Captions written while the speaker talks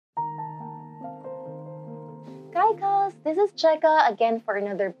Hi guys, this is Jeka again for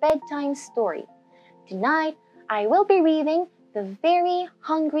another bedtime story. Tonight, I will be reading The Very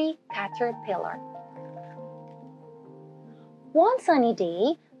Hungry Caterpillar. One sunny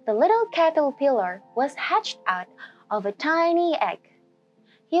day, the little caterpillar was hatched out of a tiny egg.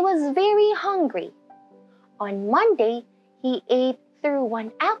 He was very hungry. On Monday, he ate through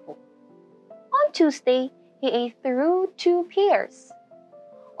one apple. On Tuesday, he ate through 2 pears.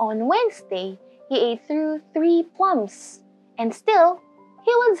 On Wednesday, he ate through 3 plums, and still,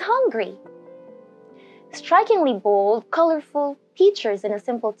 he was hungry. Strikingly bold, colorful pictures in a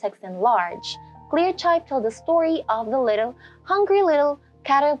simple text in large, clear type tell the story of the hungry little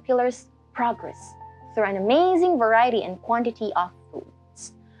caterpillar's progress through an amazing variety and quantity of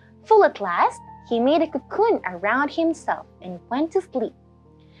foods. Full at last, he made a cocoon around himself and went to sleep,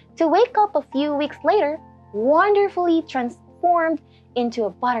 to wake up a few weeks later, wonderfully transformed into a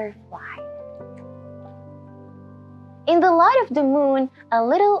butterfly. In the light of the moon, a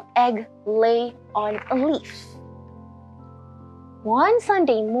little egg lay on a leaf. One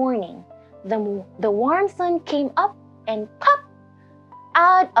Sunday morning, the warm sun came up and pop!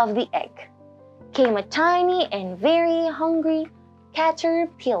 Out of the egg came a tiny and very hungry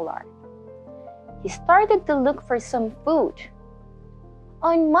caterpillar. He started to look for some food.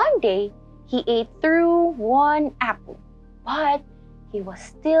 On Monday, he ate through 1 apple, but he was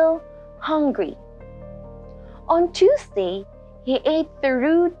still hungry. On Tuesday, he ate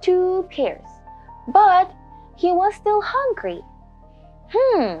through 2 pears, but he was still hungry.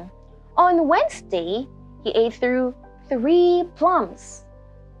 On Wednesday, he ate through 3 plums,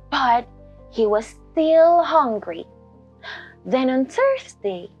 but he was still hungry. Then on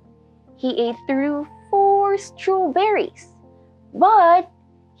Thursday, he ate through 4 strawberries, but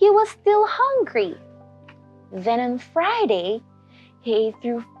he was still hungry. Then on Friday, he ate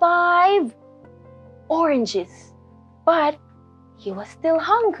through 5 oranges, but he was still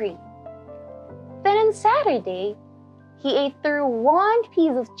hungry. Then on Saturday, he ate through 1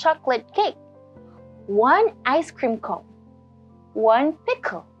 piece of chocolate cake, 1 ice cream cone, 1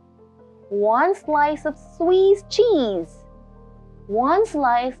 pickle, 1 slice of Swiss cheese, 1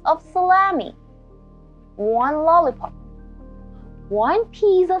 slice of salami, 1 lollipop, 1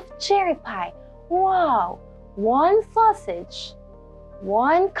 piece of cherry pie, wow, 1 sausage,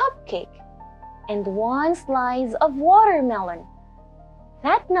 1 cupcake, and 1 slice of watermelon.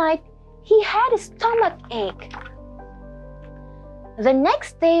 That night, he had a stomach ache. The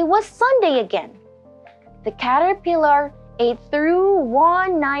next day was Sunday again. The caterpillar ate through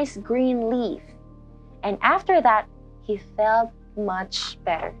 1 nice green leaf, and after that, he felt much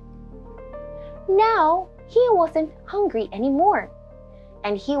better. Now, he wasn't hungry anymore,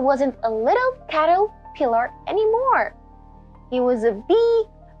 and he wasn't a little caterpillar anymore. He was a big,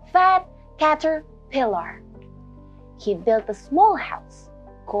 fat caterpillar. He built a small house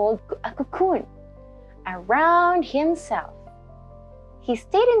called a cocoon around himself. He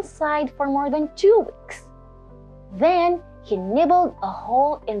stayed inside for more than 2 weeks. Then he nibbled a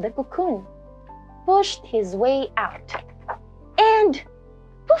hole in the cocoon, pushed his way out, and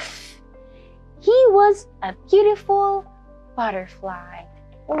poof! He was a beautiful butterfly.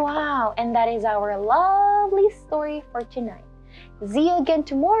 Wow, and that is our lovely story for tonight. See you again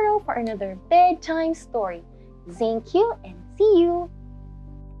tomorrow for another bedtime story. Thank you and see you.